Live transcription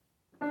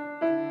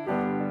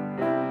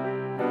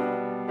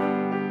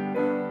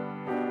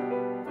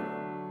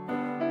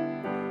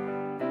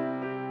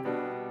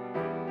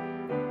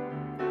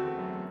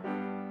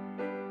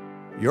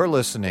You're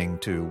listening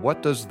to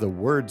What Does the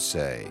Word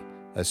Say?,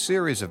 a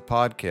series of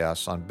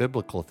podcasts on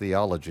biblical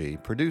theology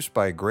produced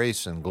by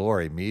Grace and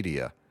Glory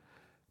Media.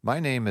 My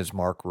name is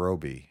Mark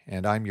Roby,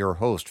 and I'm your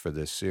host for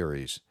this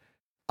series.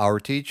 Our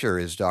teacher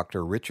is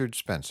Dr. Richard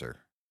Spencer.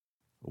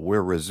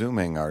 We're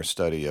resuming our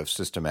study of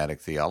systematic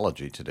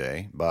theology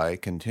today by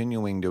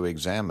continuing to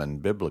examine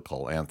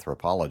biblical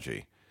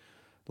anthropology.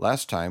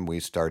 Last time we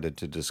started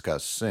to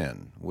discuss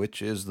sin, which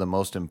is the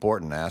most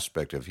important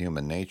aspect of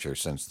human nature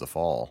since the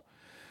fall.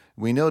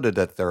 We noted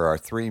that there are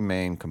three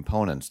main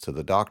components to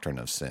the doctrine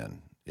of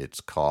sin: its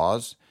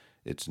cause,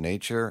 its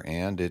nature,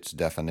 and its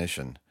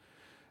definition.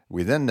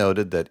 We then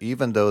noted that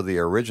even though the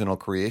original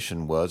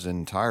creation was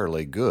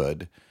entirely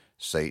good,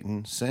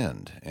 Satan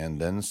sinned, and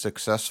then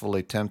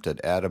successfully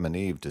tempted Adam and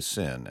Eve to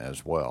sin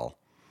as well.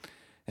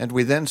 And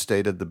we then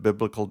stated the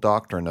biblical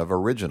doctrine of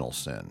original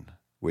sin,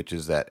 which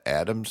is that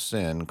Adam's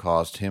sin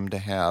caused him to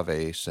have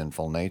a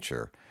sinful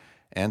nature,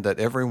 and that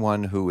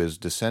everyone who is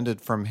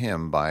descended from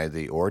him by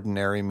the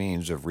ordinary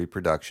means of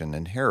reproduction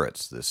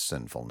inherits this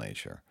sinful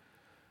nature.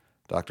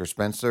 Dr.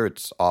 Spencer,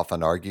 it's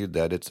often argued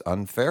that it's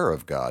unfair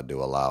of God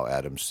to allow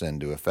Adam's sin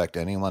to affect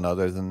anyone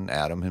other than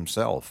Adam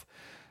himself.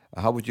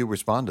 How would you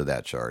respond to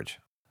that charge?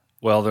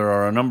 Well, there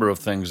are a number of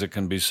things that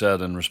can be said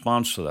in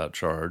response to that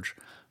charge.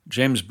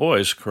 James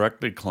Boyce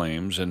correctly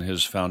claims in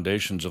his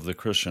Foundations of the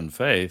Christian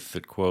Faith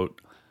that, quote,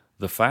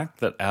 "The fact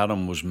that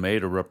Adam was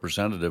made a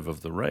representative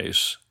of the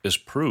race is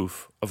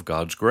proof of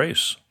God's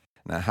grace."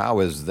 Now, how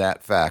is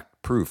that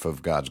fact proof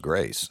of God's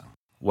grace?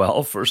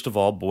 Well, first of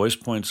all, Boyce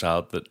points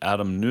out that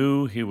Adam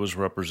knew he was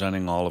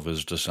representing all of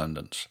his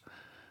descendants.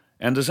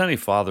 And as any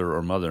father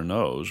or mother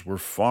knows, we're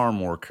far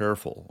more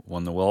careful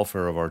when the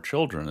welfare of our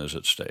children is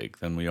at stake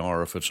than we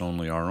are if it's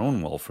only our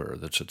own welfare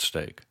that's at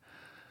stake.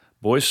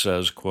 Boyce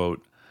says,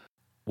 quote,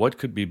 "What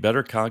could be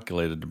better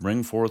calculated to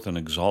bring forth an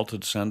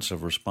exalted sense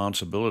of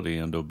responsibility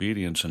and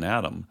obedience in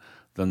Adam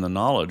than the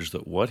knowledge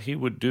that what he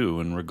would do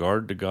in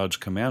regard to God's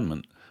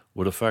commandment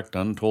would affect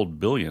untold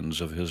billions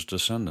of his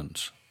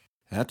descendants?"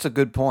 That's a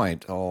good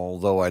point,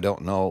 although I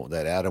don't know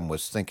that Adam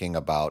was thinking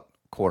about,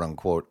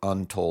 quote-unquote,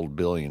 untold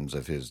billions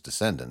of his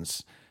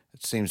descendants.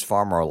 It seems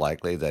far more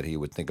likely that he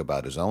would think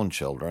about his own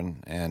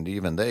children, and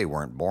even they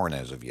weren't born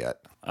as of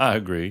yet. I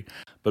agree,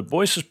 but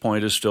Boyce's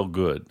point is still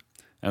good.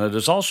 And it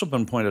has also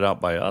been pointed out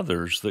by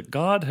others that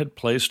God had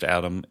placed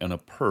Adam in a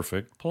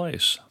perfect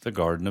place, the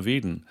Garden of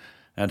Eden,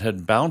 and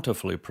had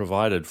bountifully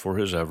provided for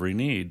his every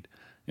need.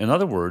 In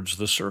other words,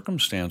 the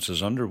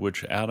circumstances under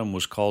which Adam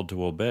was called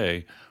to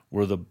obey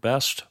were the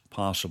best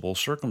possible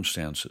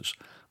circumstances,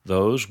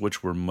 those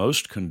which were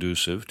most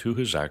conducive to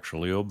his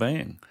actually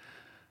obeying.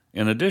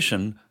 In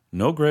addition,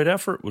 no great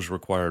effort was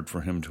required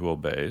for him to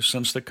obey,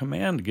 since the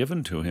command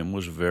given to him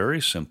was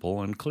very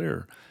simple and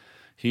clear.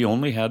 He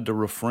only had to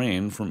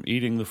refrain from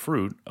eating the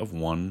fruit of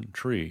one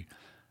tree.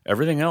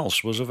 Everything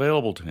else was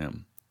available to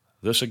him.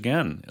 This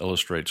again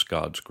illustrates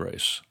God's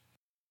grace.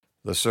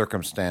 The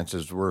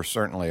circumstances were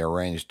certainly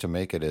arranged to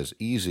make it as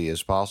easy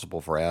as possible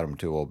for Adam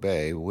to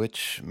obey,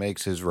 which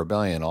makes his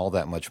rebellion all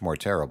that much more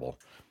terrible.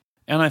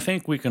 And I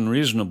think we can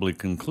reasonably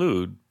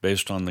conclude,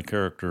 based on the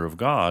character of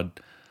God,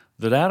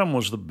 that Adam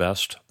was the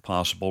best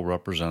possible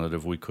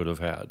representative we could have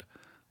had.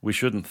 We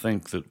shouldn't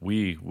think that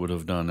we would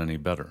have done any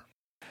better.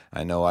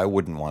 I know I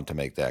wouldn't want to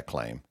make that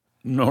claim.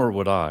 Nor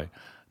would I.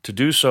 To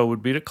do so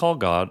would be to call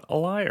God a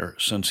liar,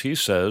 since he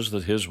says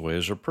that his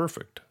ways are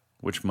perfect,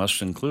 which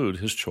must include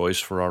his choice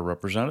for our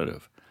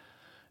representative.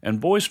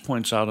 And Boyce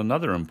points out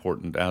another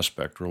important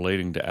aspect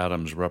relating to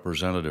Adam's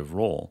representative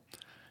role.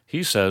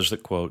 He says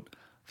that, quote,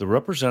 "The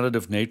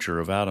representative nature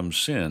of Adam's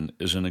sin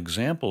is an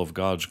example of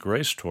God's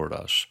grace toward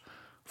us,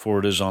 for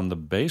it is on the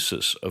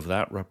basis of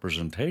that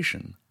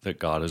representation that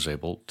God is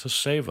able to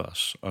save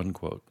us,"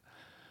 unquote.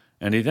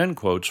 And he then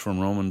quotes from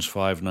Romans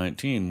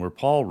 5:19, where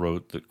Paul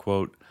wrote that,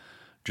 quote,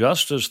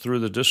 "Just as through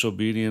the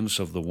disobedience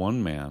of the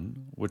one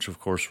man," which of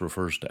course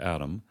refers to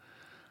Adam,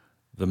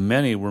 "the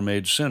many were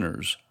made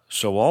sinners,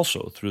 so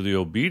also through the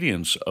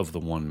obedience of the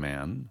one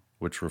man,"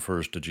 which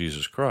refers to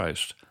Jesus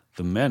Christ,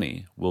 "the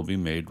many will be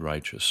made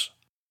righteous."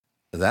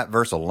 That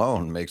verse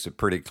alone makes it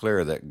pretty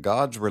clear that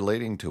God's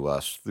relating to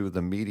us through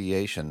the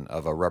mediation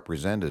of a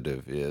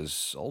representative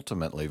is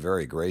ultimately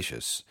very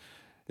gracious.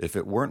 If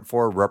it weren't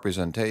for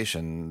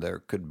representation, there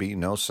could be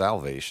no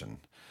salvation.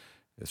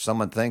 If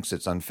someone thinks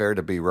it's unfair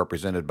to be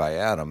represented by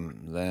Adam,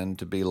 then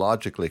to be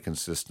logically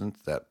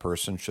consistent, that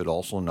person should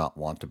also not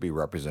want to be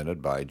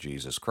represented by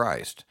Jesus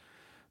Christ.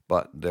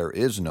 But there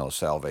is no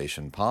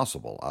salvation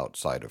possible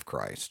outside of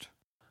Christ.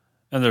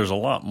 And there's a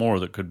lot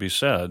more that could be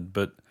said,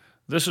 but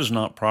this is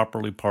not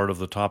properly part of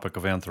the topic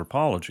of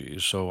anthropology,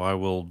 so I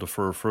will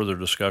defer further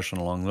discussion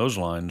along those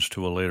lines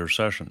to a later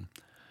session.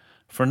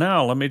 For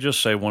now, let me just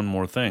say one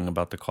more thing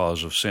about the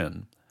cause of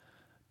sin.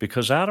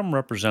 Because Adam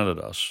represented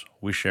us,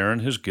 we share in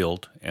his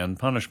guilt and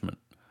punishment.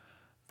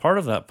 Part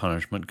of that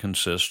punishment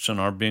consists in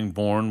our being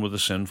born with a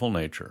sinful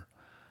nature.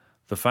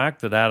 The fact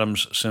that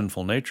Adam's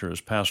sinful nature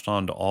is passed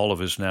on to all of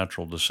his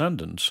natural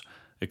descendants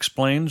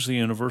explains the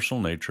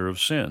universal nature of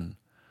sin.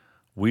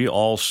 We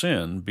all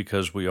sin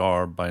because we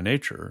are, by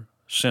nature,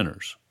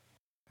 sinners.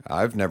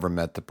 I've never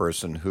met the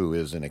person who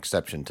is an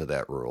exception to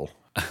that rule.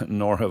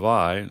 Nor have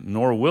I,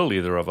 nor will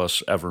either of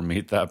us ever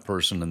meet that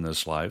person in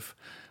this life,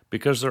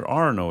 because there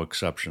are no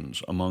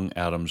exceptions among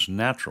Adam's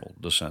natural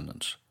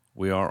descendants.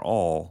 We are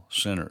all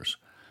sinners.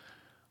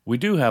 We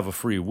do have a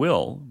free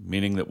will,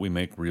 meaning that we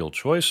make real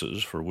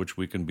choices for which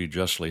we can be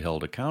justly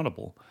held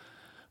accountable.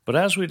 But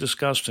as we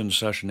discussed in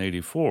session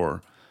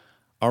 84,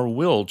 our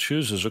will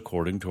chooses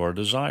according to our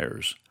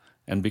desires.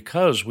 And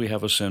because we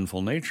have a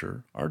sinful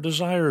nature, our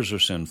desires are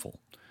sinful.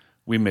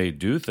 We may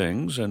do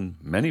things, and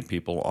many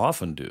people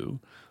often do,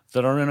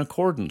 that are in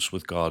accordance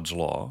with God's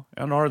law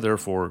and are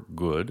therefore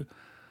good,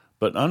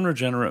 but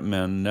unregenerate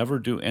men never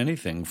do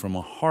anything from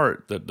a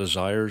heart that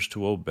desires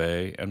to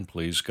obey and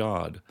please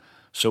God.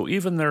 So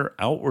even their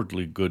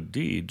outwardly good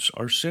deeds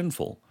are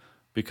sinful,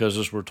 because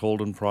as we're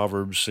told in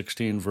Proverbs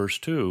 16, verse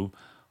 2,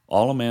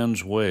 all a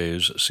man's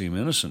ways seem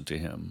innocent to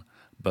him,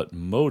 but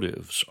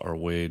motives are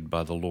weighed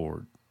by the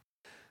Lord.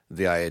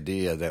 The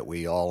idea that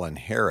we all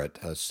inherit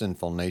a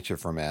sinful nature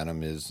from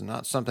Adam is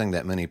not something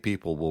that many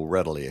people will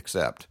readily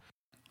accept.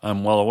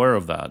 I'm well aware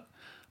of that,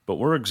 but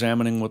we're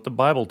examining what the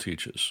Bible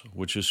teaches,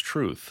 which is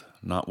truth,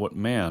 not what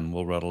man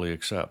will readily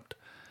accept.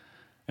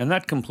 And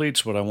that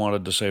completes what I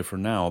wanted to say for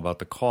now about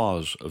the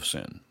cause of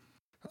sin.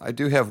 I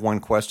do have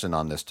one question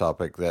on this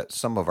topic that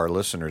some of our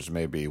listeners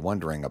may be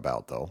wondering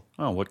about, though.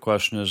 Oh, what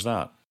question is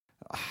that?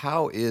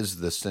 How is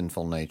the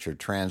sinful nature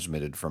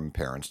transmitted from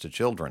parents to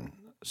children?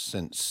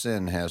 Since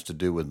sin has to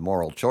do with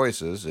moral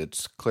choices,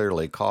 it's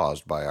clearly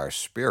caused by our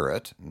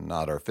spirit,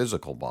 not our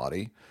physical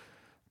body.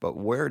 But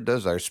where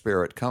does our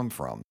spirit come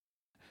from?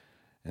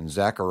 In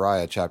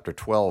Zechariah chapter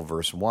 12,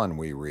 verse 1,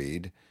 we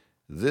read,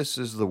 "This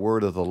is the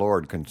word of the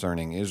Lord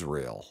concerning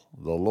Israel,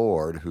 the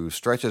Lord who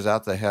stretches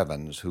out the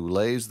heavens, who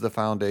lays the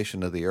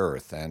foundation of the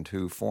earth, and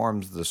who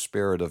forms the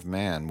spirit of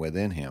man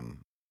within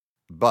him."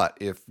 But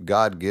if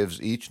God gives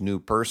each new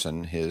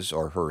person his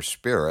or her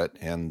spirit,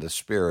 and the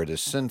spirit is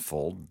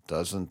sinful,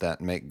 doesn't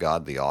that make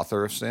God the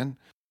author of sin?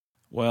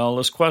 Well,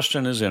 this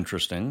question is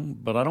interesting,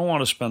 but I don't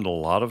want to spend a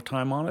lot of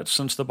time on it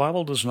since the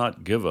Bible does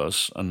not give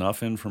us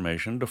enough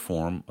information to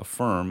form a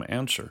firm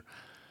answer.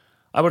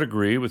 I would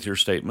agree with your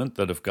statement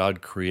that if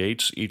God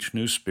creates each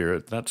new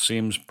spirit, that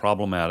seems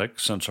problematic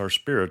since our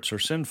spirits are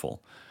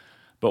sinful.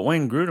 But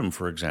Wayne Grudem,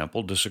 for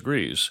example,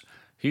 disagrees.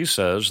 He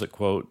says that,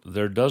 quote,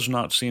 "There does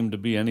not seem to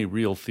be any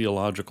real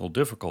theological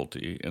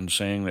difficulty in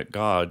saying that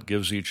God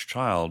gives each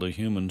child a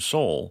human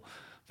soul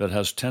that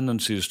has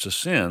tendencies to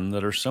sin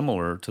that are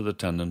similar to the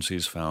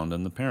tendencies found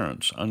in the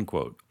parents,"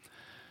 unquote.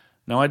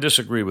 Now, I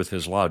disagree with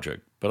his logic,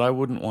 but I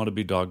wouldn't want to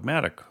be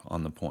dogmatic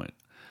on the point.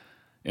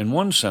 In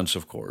one sense,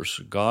 of course,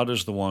 God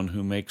is the one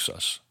who makes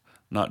us,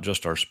 not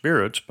just our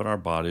spirits, but our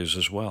bodies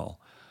as well.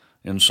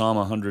 In Psalm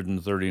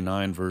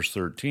 139, verse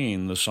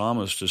 13, the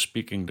psalmist is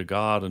speaking to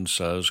God and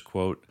says,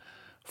 quote,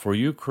 "For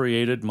you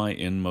created my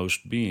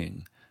inmost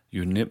being.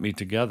 You knit me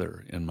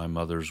together in my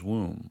mother's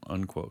womb,"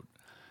 unquote.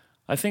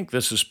 I think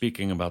this is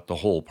speaking about the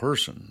whole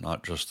person,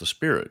 not just the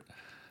spirit.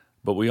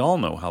 But we all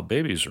know how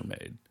babies are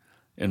made.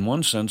 In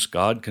one sense,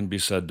 God can be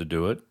said to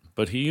do it,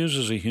 but he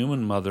uses a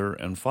human mother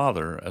and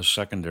father as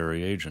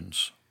secondary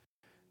agents.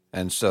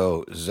 And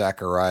so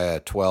Zechariah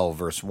 12,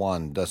 verse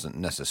 1 doesn't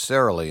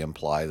necessarily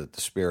imply that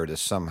the spirit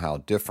is somehow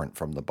different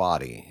from the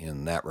body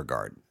in that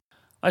regard.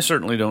 I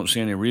certainly don't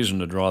see any reason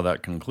to draw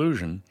that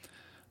conclusion,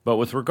 but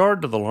with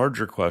regard to the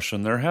larger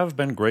question, there have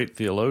been great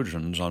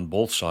theologians on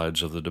both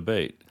sides of the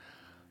debate.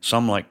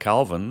 Some, like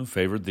Calvin,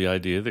 favored the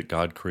idea that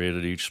God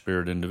created each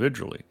spirit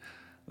individually.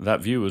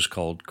 That view is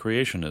called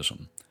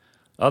creationism.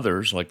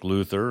 Others, like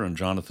Luther and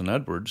Jonathan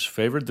Edwards,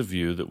 favored the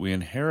view that we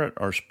inherit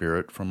our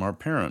spirit from our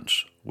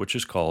parents, which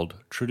is called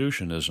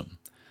traducianism.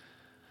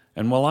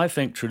 And while I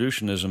think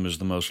traducianism is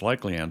the most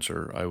likely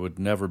answer, I would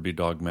never be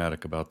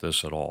dogmatic about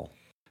this at all.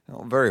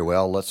 Well, very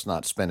well, let's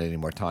not spend any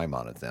more time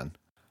on it then.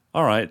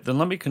 All right, then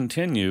let me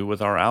continue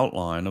with our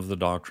outline of the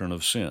doctrine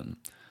of sin.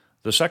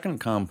 The second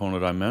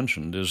component I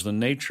mentioned is the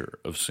nature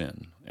of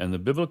sin, and the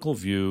biblical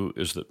view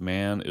is that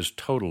man is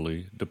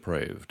totally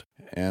depraved.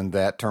 And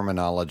that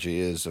terminology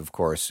is, of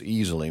course,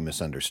 easily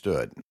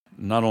misunderstood.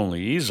 Not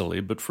only easily,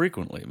 but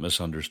frequently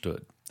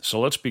misunderstood. So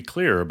let's be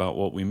clear about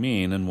what we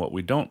mean and what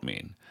we don't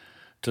mean.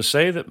 To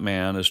say that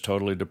man is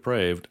totally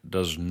depraved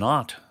does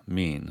not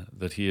mean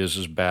that he is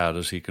as bad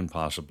as he can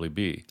possibly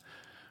be.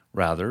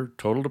 Rather,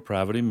 total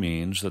depravity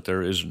means that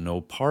there is no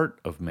part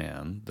of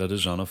man that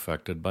is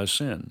unaffected by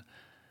sin.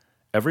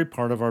 Every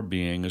part of our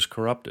being is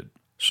corrupted,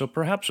 so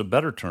perhaps a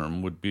better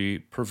term would be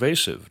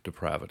pervasive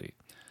depravity.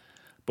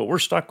 But we're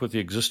stuck with the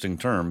existing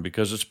term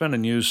because it's been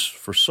in use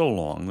for so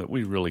long that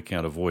we really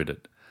can't avoid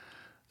it.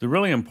 The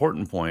really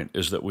important point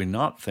is that we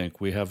not think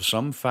we have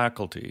some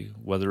faculty,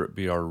 whether it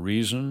be our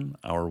reason,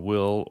 our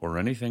will, or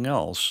anything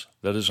else,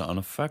 that is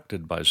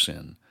unaffected by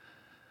sin.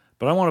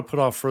 But I want to put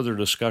off further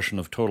discussion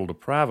of total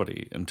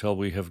depravity until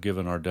we have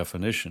given our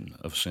definition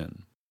of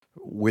sin.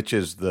 Which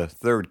is the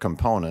third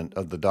component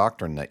of the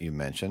doctrine that you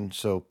mentioned,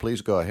 so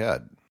please go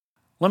ahead.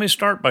 Let me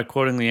start by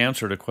quoting the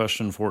answer to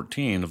question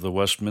 14 of the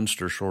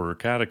Westminster Shorter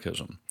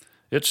Catechism.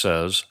 It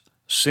says,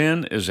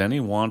 "Sin is any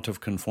want of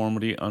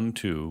conformity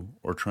unto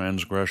or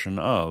transgression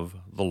of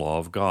the law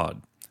of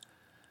God."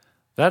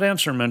 That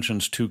answer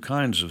mentions two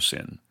kinds of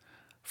sin.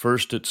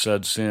 First, it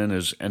said sin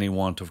is any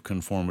want of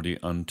conformity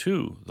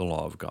unto the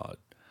law of God.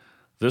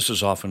 This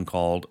is often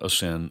called a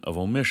sin of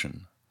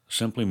omission,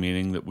 simply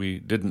meaning that we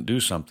didn't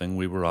do something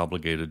we were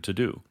obligated to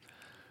do.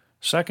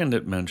 Second,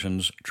 it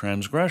mentions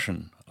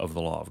transgression of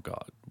the law of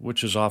God,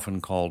 which is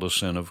often called a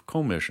sin of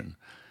commission.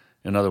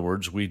 In other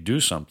words, we do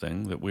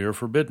something that we are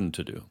forbidden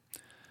to do.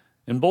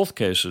 In both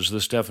cases,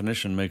 this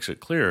definition makes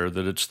it clear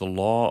that it's the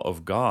law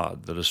of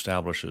God that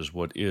establishes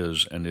what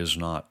is and is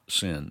not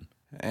sin.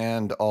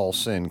 And all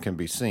sin can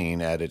be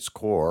seen at its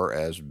core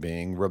as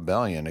being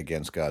rebellion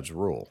against God's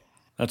rule.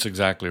 That's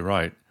exactly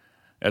right.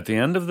 At the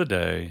end of the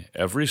day,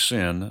 every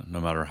sin,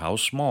 no matter how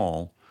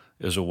small,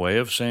 is a way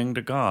of saying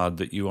to God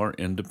that you are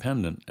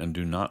independent and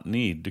do not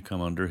need to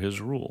come under His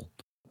rule.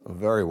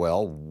 Very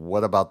well.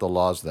 What about the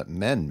laws that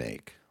men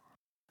make?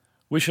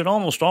 We should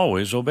almost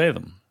always obey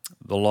them.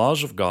 The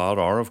laws of God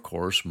are, of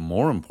course,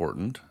 more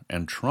important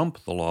and trump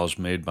the laws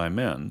made by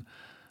men,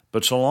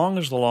 but so long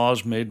as the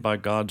laws made by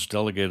God's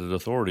delegated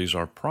authorities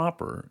are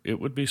proper, it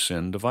would be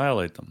sin to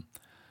violate them.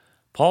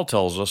 Paul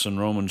tells us in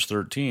Romans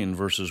 13,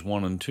 verses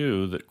 1 and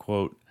 2, that,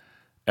 quote,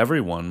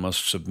 "Everyone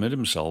must submit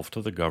himself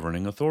to the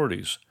governing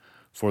authorities,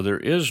 for there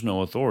is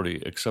no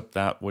authority except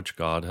that which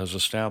God has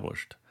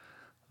established.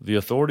 The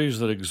authorities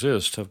that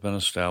exist have been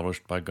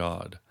established by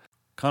God.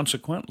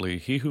 Consequently,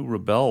 he who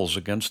rebels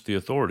against the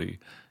authority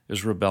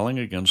is rebelling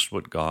against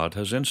what God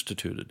has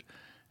instituted,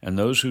 and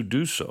those who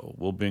do so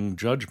will bring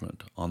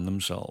judgment on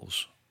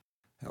themselves."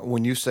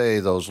 When you say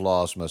those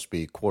laws must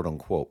be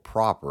quote-unquote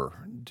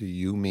proper, do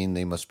you mean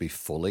they must be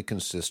fully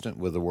consistent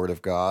with the Word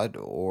of God,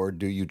 or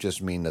do you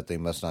just mean that they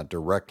must not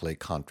directly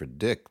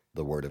contradict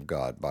the Word of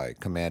God by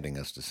commanding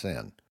us to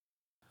sin?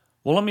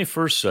 Well, let me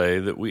first say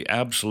that we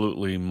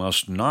absolutely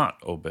must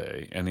not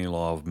obey any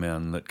law of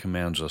men that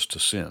commands us to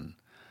sin.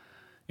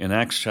 In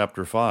Acts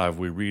chapter 5,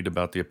 we read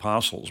about the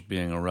apostles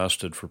being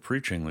arrested for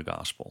preaching the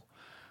gospel.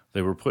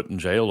 They were put in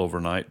jail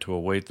overnight to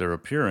await their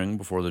appearing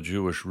before the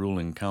Jewish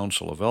ruling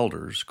council of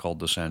elders, called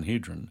the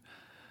Sanhedrin.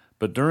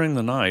 But during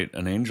the night,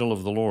 an angel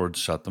of the Lord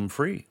set them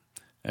free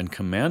and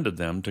commanded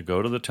them to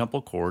go to the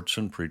temple courts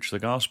and preach the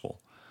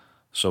gospel.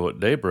 So at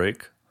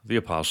daybreak, the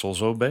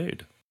apostles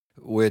obeyed.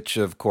 Which,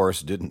 of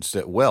course, didn't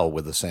sit well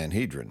with the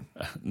Sanhedrin.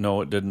 No,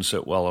 it didn't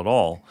sit well at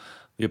all.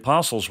 The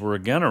apostles were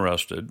again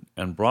arrested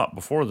and brought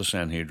before the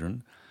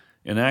Sanhedrin.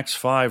 In Acts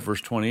 5,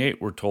 verse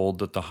 28, we're told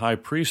that the high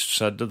priest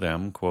said to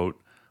them,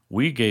 quote,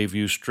 "We gave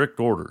you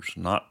strict orders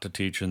not to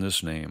teach in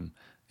this name,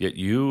 yet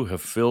you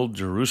have filled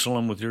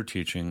Jerusalem with your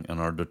teaching and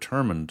are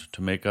determined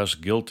to make us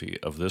guilty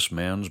of this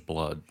man's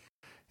blood."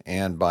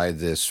 And by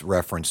this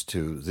reference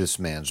to this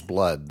man's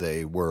blood,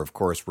 they were, of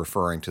course,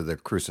 referring to the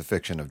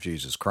crucifixion of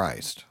Jesus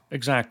Christ.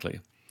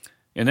 Exactly.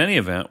 In any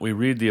event, we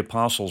read the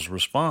apostles'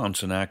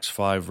 response in Acts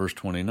 5, verse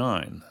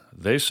 29.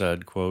 They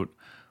said, quote,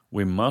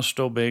 "We must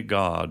obey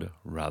God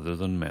rather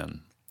than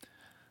men."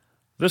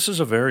 This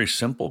is a very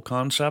simple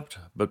concept,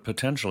 but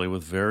potentially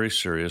with very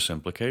serious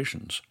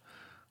implications.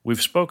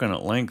 We've spoken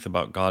at length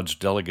about God's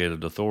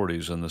delegated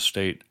authorities in the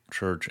state,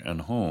 church,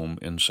 and home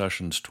in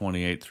sessions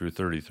 28 through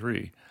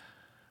 33.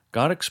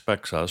 God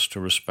expects us to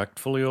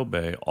respectfully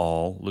obey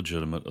all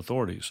legitimate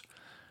authorities.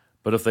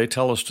 But if they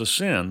tell us to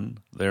sin,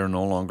 they are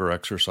no longer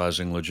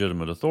exercising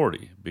legitimate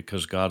authority,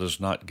 because God has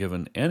not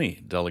given any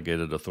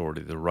delegated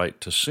authority the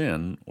right to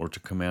sin or to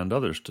command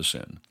others to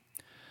sin.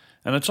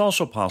 And it's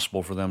also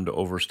possible for them to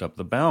overstep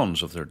the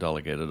bounds of their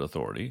delegated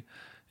authority,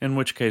 in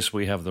which case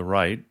we have the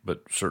right,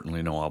 but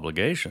certainly no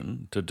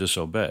obligation, to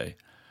disobey.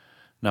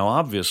 Now,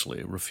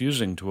 obviously,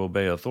 refusing to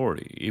obey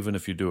authority, even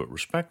if you do it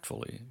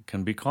respectfully,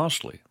 can be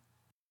costly.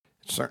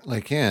 It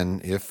certainly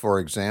can. If, for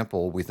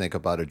example, we think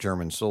about a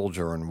German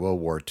soldier in World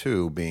War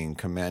II being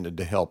commanded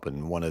to help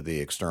in one of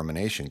the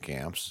extermination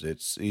camps,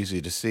 it's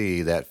easy to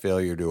see that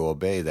failure to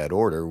obey that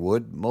order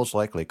would most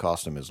likely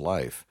cost him his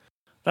life.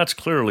 That's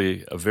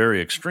clearly a very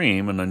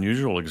extreme and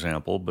unusual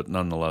example, but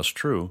nonetheless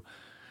true.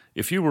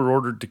 If you were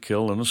ordered to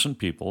kill innocent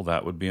people,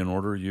 that would be an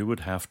order you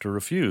would have to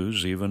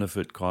refuse, even if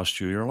it cost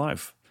you your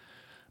life.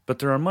 But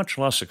there are much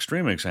less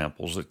extreme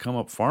examples that come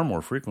up far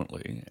more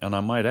frequently, and I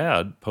might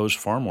add, pose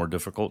far more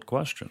difficult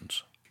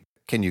questions.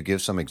 Can you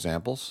give some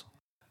examples?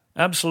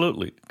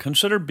 Absolutely.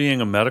 Consider being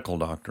a medical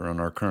doctor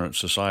in our current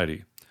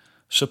society.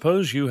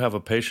 Suppose you have a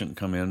patient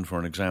come in for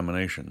an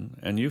examination,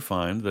 and you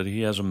find that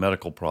he has a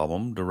medical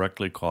problem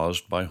directly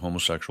caused by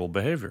homosexual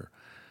behavior.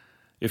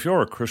 If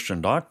you're a Christian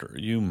doctor,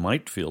 you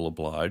might feel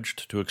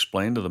obliged to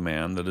explain to the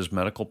man that his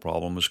medical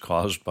problem is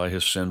caused by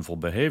his sinful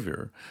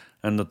behavior,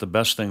 and that the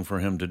best thing for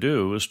him to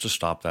do is to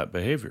stop that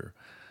behavior.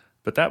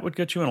 But that would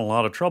get you in a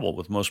lot of trouble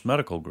with most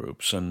medical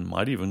groups, and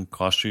might even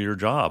cost you your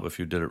job if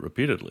you did it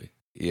repeatedly.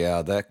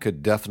 Yeah, that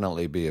could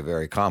definitely be a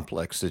very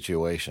complex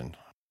situation.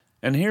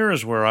 And here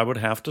is where I would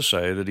have to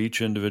say that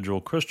each individual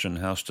Christian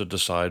has to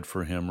decide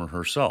for him or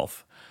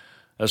herself.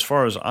 As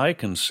far as I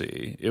can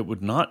see, it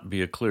would not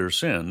be a clear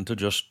sin to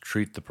just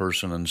treat the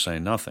person and say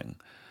nothing.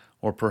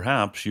 Or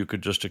perhaps you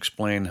could just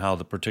explain how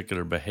the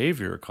particular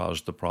behavior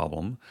caused the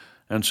problem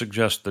and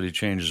suggest that he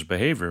change his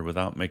behavior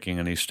without making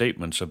any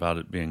statements about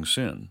it being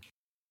sin.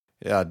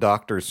 Yeah,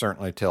 doctors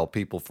certainly tell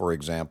people, for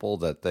example,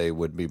 that they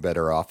would be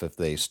better off if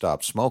they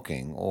stopped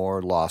smoking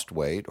or lost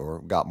weight or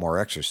got more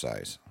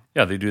exercise.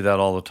 Yeah, they do that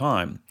all the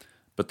time.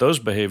 But those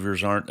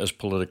behaviors aren't as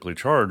politically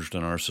charged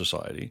in our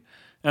society,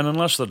 and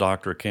unless the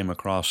doctor came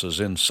across as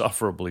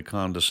insufferably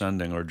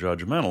condescending or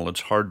judgmental,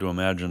 it's hard to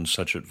imagine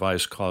such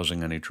advice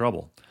causing any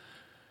trouble.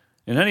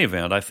 In any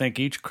event, I think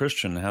each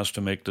Christian has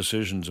to make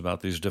decisions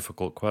about these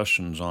difficult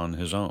questions on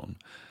his own.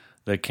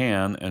 They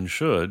can and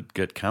should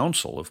get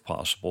counsel, if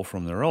possible,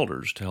 from their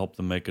elders to help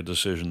them make a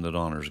decision that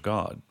honors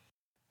God.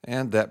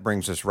 And that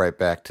brings us right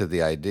back to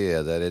the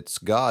idea that it's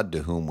God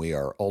to whom we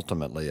are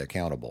ultimately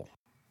accountable.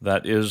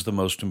 That is the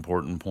most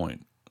important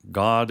point.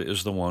 God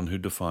is the one who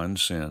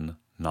defines sin,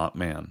 not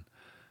man.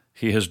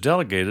 He has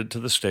delegated to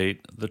the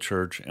state, the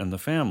church, and the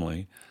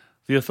family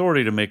the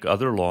authority to make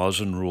other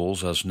laws and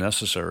rules as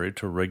necessary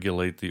to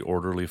regulate the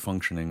orderly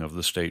functioning of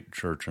the state,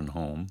 church, and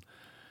home.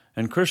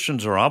 And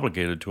Christians are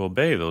obligated to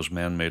obey those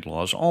man-made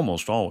laws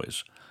almost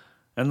always.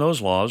 And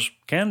those laws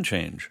can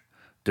change.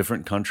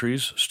 Different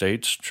countries,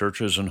 states,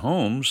 churches, and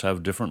homes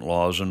have different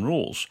laws and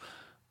rules,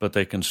 but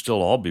they can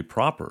still all be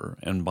proper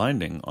and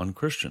binding on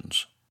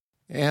Christians.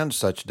 And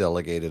such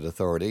delegated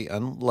authority,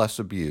 unless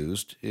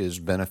abused, is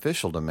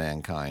beneficial to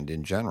mankind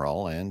in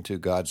general and to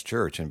God's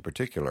church in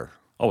particular.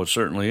 Oh, it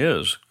certainly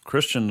is.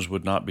 Christians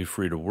would not be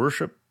free to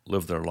worship,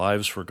 live their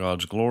lives for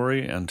God's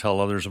glory, and tell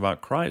others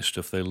about Christ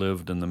if they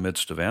lived in the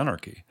midst of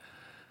anarchy.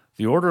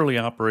 The orderly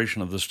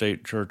operation of the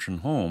state, church, and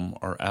home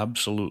are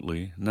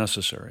absolutely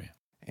necessary.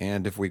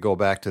 And if we go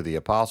back to the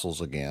apostles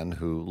again,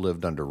 who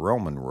lived under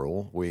Roman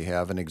rule, we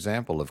have an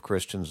example of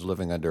Christians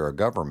living under a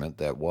government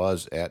that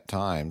was, at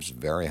times,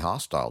 very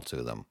hostile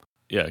to them.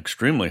 Yeah,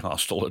 extremely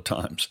hostile at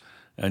times.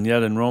 And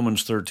yet in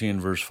Romans 13,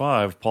 verse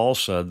 5, Paul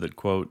said that,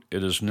 quote,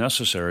 "it is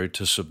necessary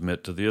to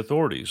submit to the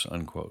authorities,"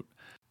 unquote.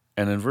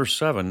 And in verse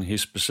 7, he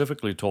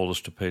specifically told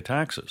us to pay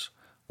taxes,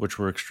 which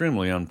were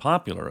extremely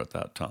unpopular at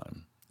that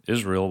time.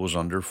 Israel was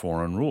under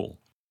foreign rule.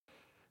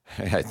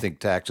 I think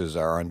taxes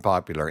are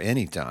unpopular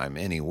anytime,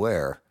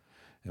 anywhere.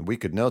 And we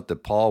could note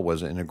that Paul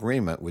was in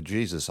agreement with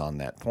Jesus on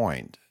that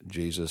point.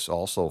 Jesus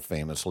also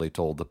famously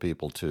told the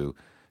people to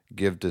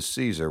give to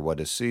Caesar what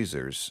is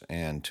Caesar's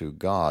and to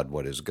God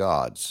what is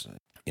God's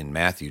in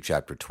Matthew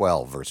chapter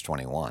 12, verse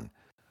 21.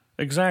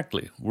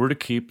 Exactly. We're to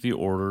keep the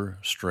order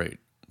straight.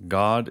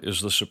 God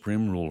is the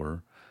supreme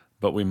ruler,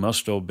 but we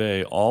must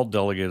obey all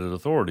delegated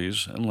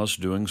authorities unless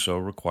doing so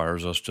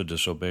requires us to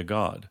disobey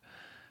God.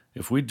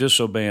 If we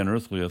disobey an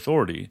earthly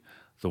authority,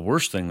 the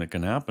worst thing that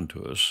can happen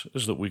to us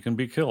is that we can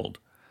be killed.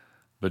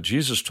 But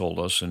Jesus told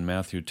us in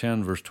Matthew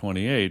 10, verse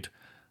 28,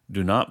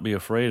 "Do not be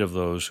afraid of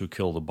those who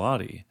kill the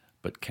body,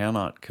 but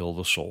cannot kill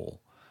the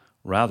soul.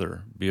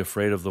 Rather, be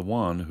afraid of the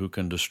one who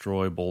can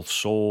destroy both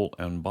soul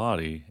and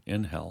body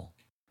in hell."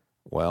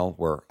 Well,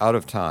 we're out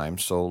of time,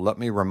 so let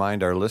me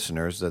remind our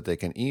listeners that they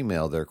can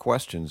email their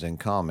questions and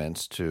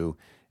comments to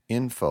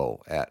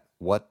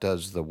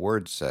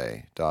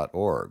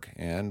info@whatdoesthewordsay.org,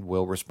 and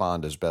we'll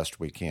respond as best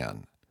we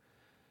can.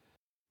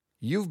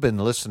 You've been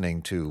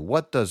listening to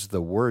What Does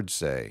the Word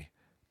Say?,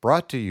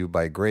 brought to you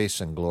by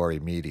Grace and Glory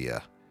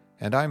Media,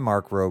 and I'm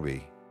Mark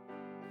Roby.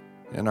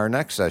 In our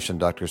next session,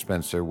 Dr.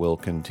 Spencer will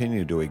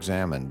continue to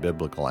examine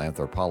biblical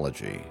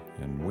anthropology,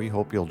 and we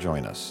hope you'll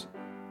join us.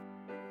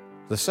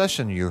 The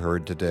session you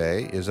heard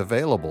today is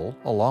available,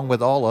 along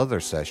with all other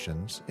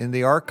sessions, in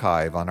the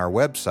archive on our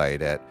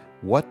website at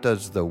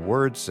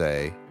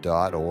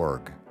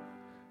whatdoesthewordsay.org.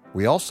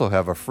 We also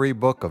have a free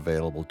book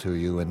available to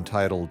you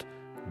entitled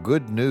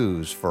Good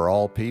News for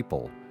All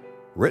People,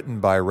 written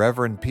by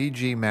Reverend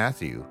P.G.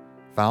 Matthew,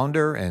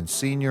 founder and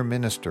senior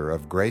minister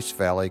of Grace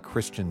Valley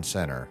Christian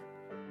Center.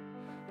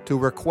 To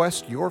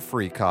request your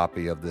free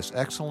copy of this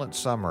excellent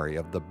summary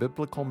of the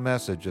biblical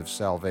message of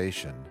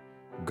salvation,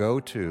 go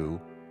to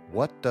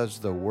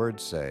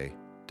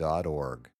whatdoesthewordsay.org.